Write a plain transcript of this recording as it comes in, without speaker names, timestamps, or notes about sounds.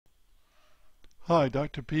Hi,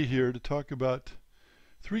 Dr. P here to talk about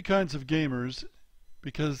three kinds of gamers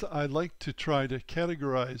because I like to try to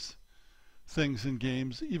categorize things in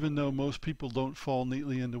games even though most people don't fall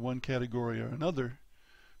neatly into one category or another,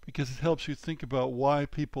 because it helps you think about why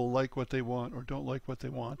people like what they want or don't like what they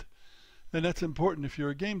want. And that's important if you're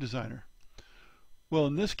a game designer. Well,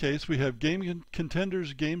 in this case we have game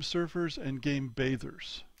contenders, game surfers, and game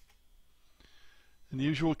bathers. And the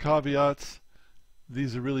usual caveats: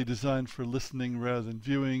 these are really designed for listening rather than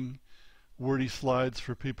viewing, wordy slides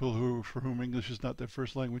for people for whom English is not their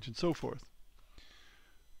first language, and so forth.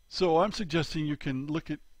 So I'm suggesting you can look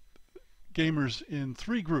at gamers in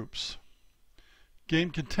three groups.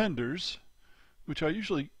 Game contenders, which I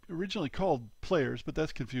originally called players, but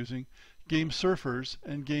that's confusing, game surfers,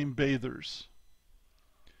 and game bathers.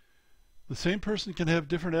 The same person can have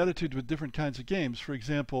different attitudes with different kinds of games. For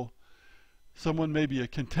example, someone may be a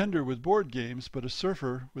contender with board games, but a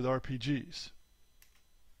surfer with RPGs.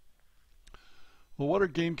 Well, what are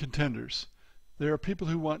game contenders? They are people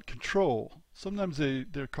who want control. Sometimes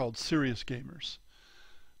they're called serious gamers.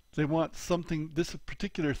 They want this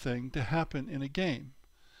particular thing to happen in a game.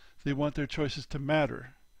 They want their choices to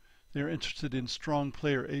matter. They're interested in strong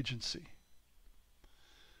player agency.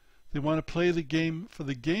 They want to play the game for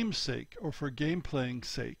the game's sake or for game playing's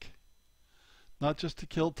sake. Not just to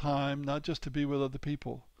kill time, not just to be with other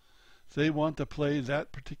people. They want to play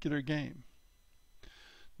that particular game.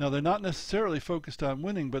 Now, they're not necessarily focused on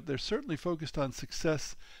winning, but they're certainly focused on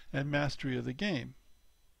success and mastery of the game.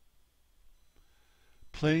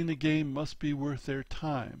 Playing the game must be worth their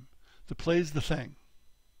time. The play's the thing.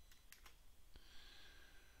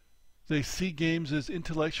 They see games as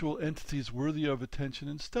intellectual entities worthy of attention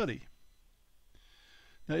and study.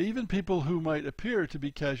 Now, even people who might appear to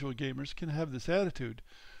be casual gamers can have this attitude.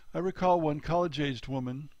 I recall one college-aged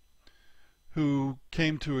woman who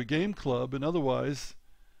came to a game club and otherwise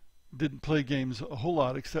didn't play games a whole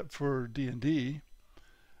lot except for D&D,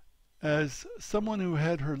 as someone who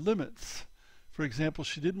had her limits. For example,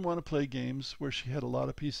 she didn't want to play games where she had a lot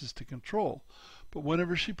of pieces to control, but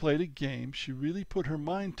whenever she played a game, she really put her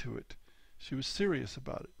mind to it. She was serious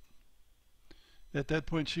about it. At that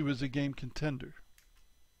point, she was a game contender.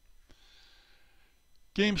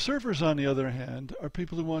 Game surfers, on the other hand, are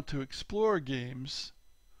people who want to explore games,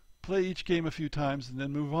 play each game a few times, and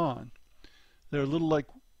then move on. They're a little like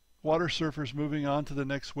water surfers moving on to the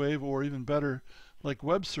next wave, or even better, like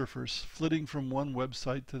web surfers flitting from one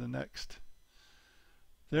website to the next.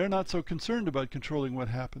 They're not so concerned about controlling what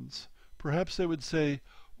happens. Perhaps they would say,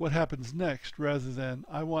 "What happens next?" rather than,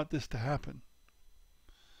 "I want this to happen."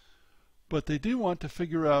 But they do want to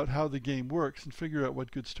figure out how the game works and figure out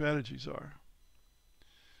what good strategies are.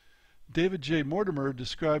 David J. Mortimer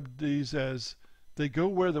described these as, "They go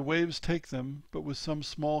where the waves take them, but with some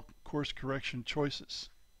small course correction choices."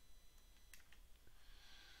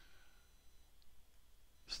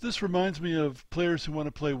 So this reminds me of players who want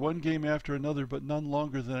to play one game after another, but none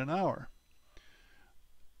longer than an hour.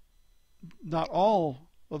 Not all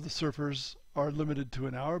of the surfers are limited to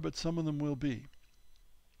an hour, but some of them will be.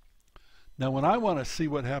 Now, when I want to see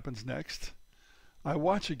what happens next, I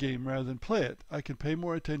watch a game rather than play it. I can pay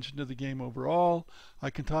more attention to the game overall.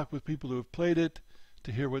 I can talk with people who have played it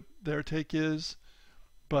to hear what their take is.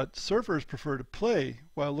 But surfers prefer to play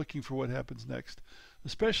while looking for what happens next,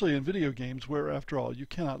 especially in video games where, after all, you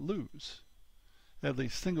cannot lose. At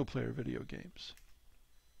least single-player video games.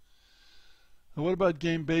 Now, what about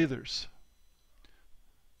game bathers?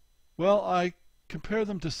 Well, I compare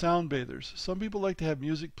them to sound bathers. Some people like to have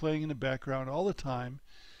music playing in the background all the time,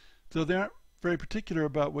 though they aren't very particular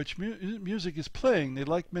about which music is playing. They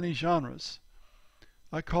like many genres.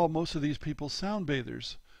 I call most of these people sound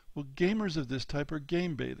bathers. Well, gamers of this type are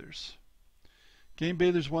game bathers. Game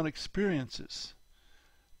bathers want experiences.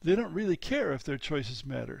 They don't really care if their choices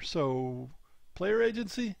matter. So, player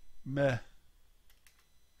agency? Meh.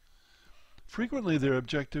 Frequently their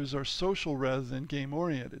objectives are social rather than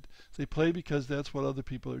game-oriented. They play because that's what other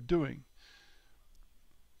people are doing.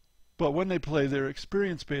 But when they play, they're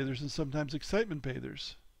experience bathers and sometimes excitement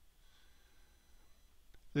bathers.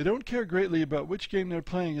 They don't care greatly about which game they're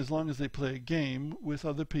playing as long as they play a game with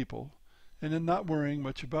other people and then not worrying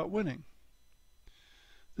much about winning.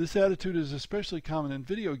 This attitude is especially common in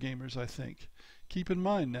video gamers, I think. Keep in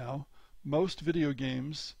mind now, most video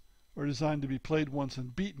games are designed to be played once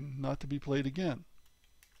and beaten, not to be played again.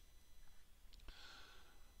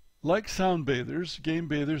 Like sound bathers, game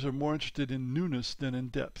bathers are more interested in newness than in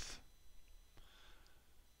depth.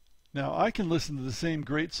 Now, I can listen to the same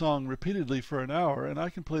great song repeatedly for an hour, and I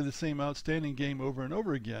can play the same outstanding game over and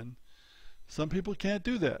over again. Some people can't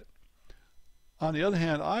do that. On the other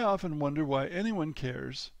hand, I often wonder why anyone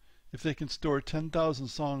cares if they can store 10,000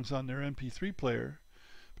 songs on their MP3 player,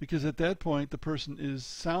 because at that point the person is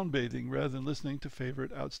sound bathing rather than listening to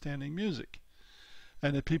favorite outstanding music.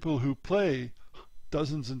 And the people who play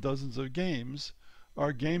dozens and dozens of games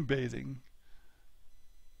are game bathing.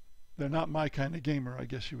 They're not my kind of gamer, I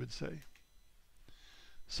guess you would say.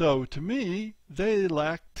 So to me, they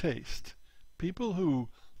lack taste. People who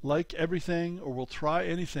like everything or will try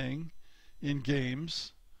anything in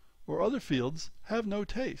games or other fields have no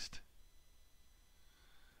taste.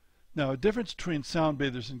 Now, a difference between sound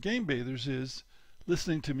bathers and game bathers is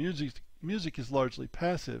listening to music. Music is largely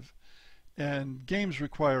passive, and games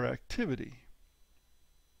require activity.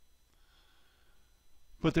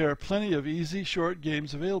 But there are plenty of easy, short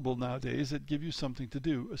games available nowadays that give you something to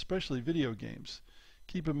do, especially video games.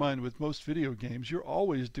 Keep in mind, with most video games, you're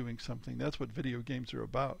always doing something. That's what video games are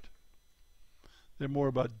about. They're more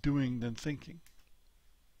about doing than thinking.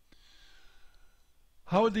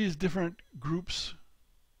 How would these different groups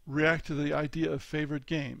react to the idea of favorite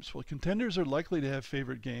games? Well, contenders are likely to have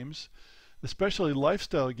favorite games, especially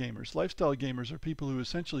lifestyle gamers. Lifestyle gamers are people who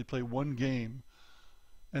essentially play one game,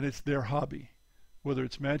 and it's their hobby. Whether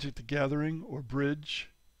it's Magic the Gathering, or Bridge,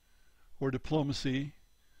 or Diplomacy,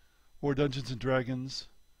 or Dungeons and Dragons,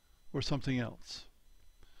 or something else.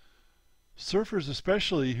 Surfers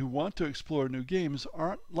especially, who want to explore new games,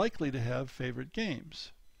 aren't likely to have favorite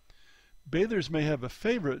games. Bathers may have a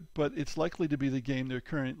favorite, but it's likely to be the game they're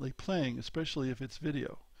currently playing, especially if it's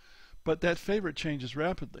video. But that favorite changes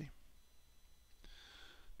rapidly.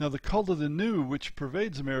 Now, the cult of the new, which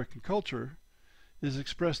pervades American culture, is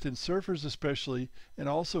expressed in surfers especially, and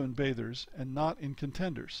also in bathers, and not in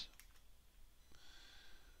contenders.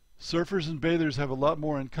 Surfers and bathers have a lot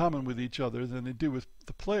more in common with each other than they do with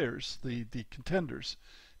the players, the contenders.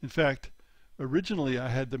 In fact, originally I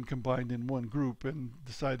had them combined in one group and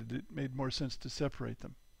decided it made more sense to separate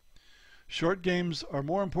them. Short games are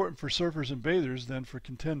more important for surfers and bathers than for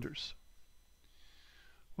contenders.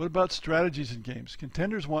 What about strategies in games?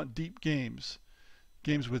 Contenders want deep games.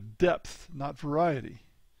 Games with depth, not variety.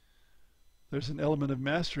 There's an element of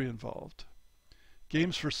mastery involved.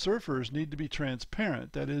 Games for surfers need to be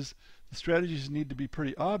transparent. That is, the strategies need to be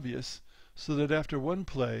pretty obvious so that after one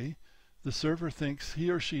play, the surfer thinks he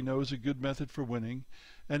or she knows a good method for winning,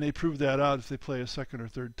 and they prove that out if they play a second or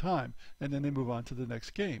third time, and then they move on to the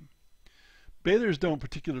next game. Bathers don't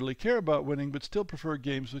particularly care about winning, but still prefer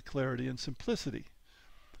games with clarity and simplicity.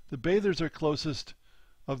 The bathers are closest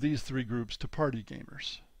of these three groups to party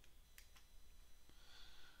gamers.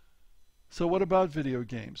 So what about video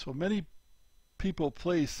games? Well, many people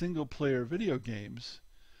play single-player video games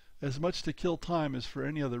as much to kill time as for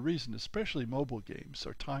any other reason, especially mobile games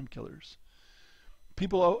are time killers.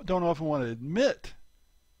 People don't often want to admit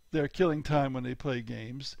they're killing time when they play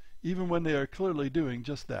games, even when they are clearly doing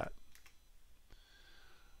just that.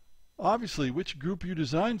 Obviously, which group you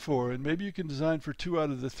design for, and maybe you can design for 2 out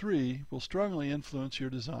of the 3, will strongly influence your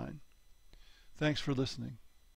design. Thanks for listening.